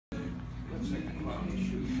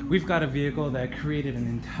we've got a vehicle that created an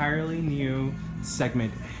entirely new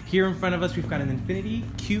segment. Here in front of us, we've got an Infiniti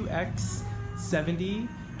QX70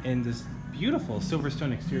 in this beautiful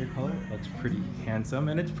Silverstone exterior color. It looks pretty handsome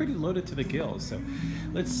and it's pretty loaded to the gills. So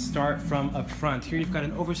let's start from up front. Here you've got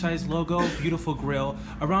an oversized logo, beautiful grille,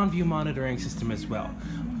 a round view monitoring system as well.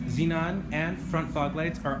 Xenon and front fog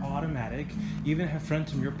lights are automatic. You even have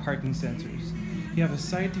front and rear parking sensors. You have a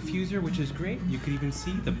side diffuser, which is great. You could even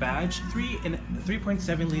see the badge.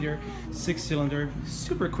 3.7 liter, 6-cylinder,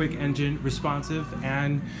 super quick engine, responsive,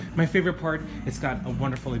 and my favorite part, it's got a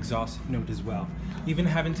wonderful exhaust note as well. You even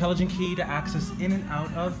have intelligent key to access in and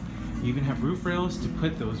out of. You even have roof rails to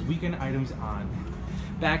put those weekend items on.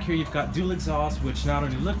 Back here you've got dual exhaust, which not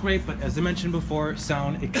only look great, but as I mentioned before,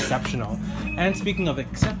 sound exceptional. And speaking of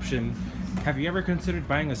exception, have you ever considered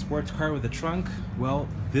buying a sports car with a trunk? Well,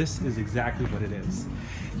 this is exactly what it is.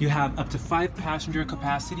 You have up to 5 passenger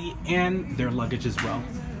capacity and their luggage as well.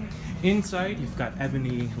 Inside, you've got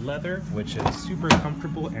ebony leather, which is super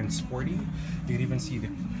comfortable and sporty. You can even see the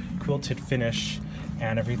quilted finish,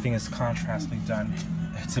 and everything is contrastly done.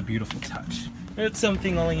 It's a beautiful touch. It's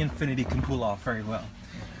something only Infiniti can pull off very well.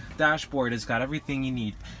 Dashboard has got everything you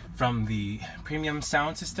need, from the premium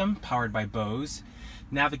sound system powered by Bose,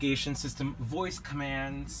 navigation system, voice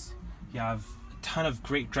commands. You have a ton of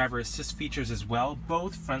great driver assist features as well.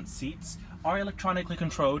 Both front seats are electronically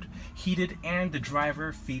controlled, heated, and the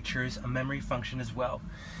driver features a memory function as well.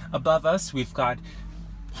 Above us, we've got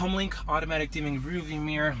HomeLink automatic dimming rearview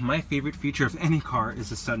mirror. My favorite feature of any car is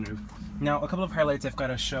the sunroof. Now, a couple of highlights I've got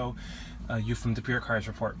to show you from the Pure Cars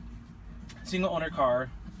report. Single owner car,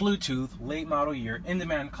 Bluetooth, late model year,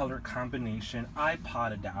 in-demand color combination,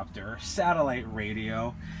 iPod adapter, satellite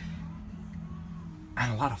radio,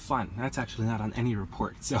 and a lot of fun. That's actually not on any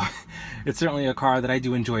report. So it's certainly a car that I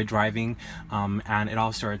do enjoy driving, and it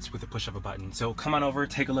all starts with the push of a button. So come on over,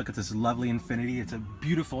 take a look at this lovely Infiniti. It's a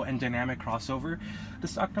beautiful and dynamic crossover. The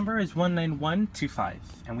stock number is 19125,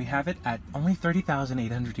 and we have it at only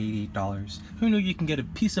 $30,888. Who knew you can get a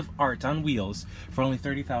piece of art on wheels for only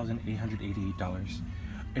 $30,888?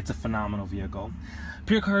 It's a phenomenal vehicle.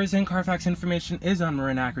 Pure Cars and CarFax information is on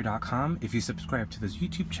marinacura.com. If you subscribe to this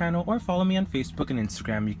YouTube channel or follow me on Facebook and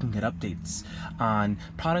Instagram, you can get updates on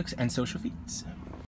products and social feeds.